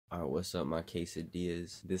Alright, what's up, my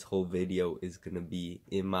quesadillas? This whole video is gonna be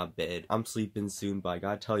in my bed. I'm sleeping soon, but I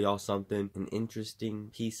gotta tell y'all something. An interesting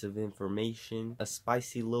piece of information. A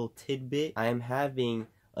spicy little tidbit. I am having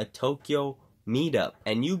a Tokyo meetup.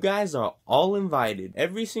 And you guys are all invited.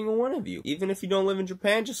 Every single one of you. Even if you don't live in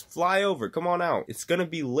Japan, just fly over. Come on out. It's gonna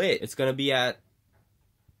be lit. It's gonna be at...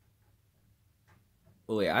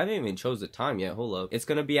 Oh, wait, I haven't even chose the time yet. Hold up. It's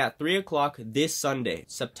gonna be at 3 o'clock this Sunday,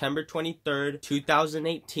 September 23rd,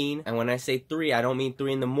 2018. And when I say 3, I don't mean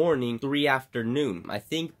 3 in the morning, 3 afternoon. I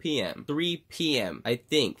think PM. 3 PM. I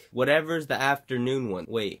think. Whatever's the afternoon one.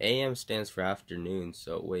 Wait, AM stands for afternoon,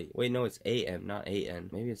 so wait, no, it's AM, not AN.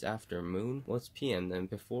 Maybe it's after moon? What's PM then?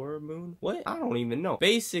 Before moon? What? I don't even know.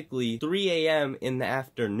 Basically, 3 AM in the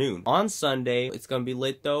afternoon. On Sunday, it's gonna be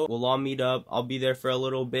lit though. We'll all meet up. I'll be there for a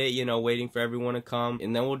little bit, you know, waiting for everyone to come.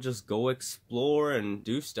 And then we'll just go explore and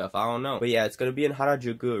do stuff. I don't know. But yeah, it's gonna be in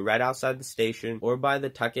Harajuku, right outside the station, or by the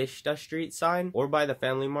Takeshita Street sign, or by the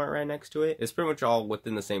Family Mart right next to it. It's pretty much all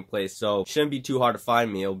within the same place, so shouldn't be too hard to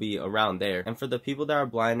find me. It'll be around there. And for the people that are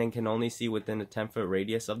blind and can only see within a 10-foot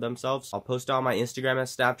radius of themselves, I'll post on my Instagram and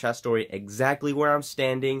Snapchat story exactly where I'm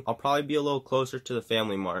standing. I'll probably be a little closer to the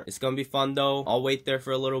Family Mart. It's gonna be fun though. I'll wait there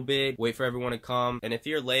for a little bit, wait for everyone to come. And if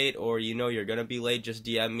you're late, or you know you're gonna be late, just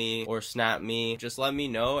DM me or snap me. Just let me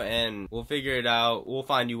know and we'll figure it out. We'll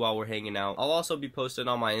find you while we're hanging out. I'll also be posting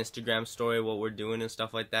on my Instagram story what we're doing and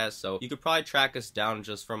stuff like that, so you could probably track us down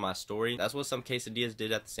just from my story. That's what some quesadillas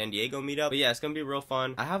did at the San Diego meetup. But yeah, it's gonna be real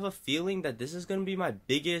fun. I have a feeling that this is gonna be my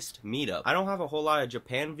biggest meetup. I don't have a whole lot of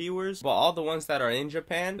Japan viewers, but all the ones that are in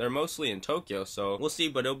Japan, they're mostly in Tokyo, so we'll see,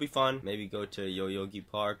 but it'll be fun. Maybe go to Yoyogi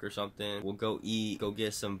Park or something. We'll go eat, go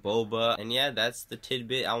get some boba. And yeah, that's the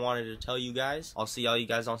tidbit I wanted to tell you guys. I'll see all you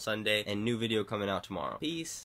guys on Sunday, and new video coming out tomorrow. Peace.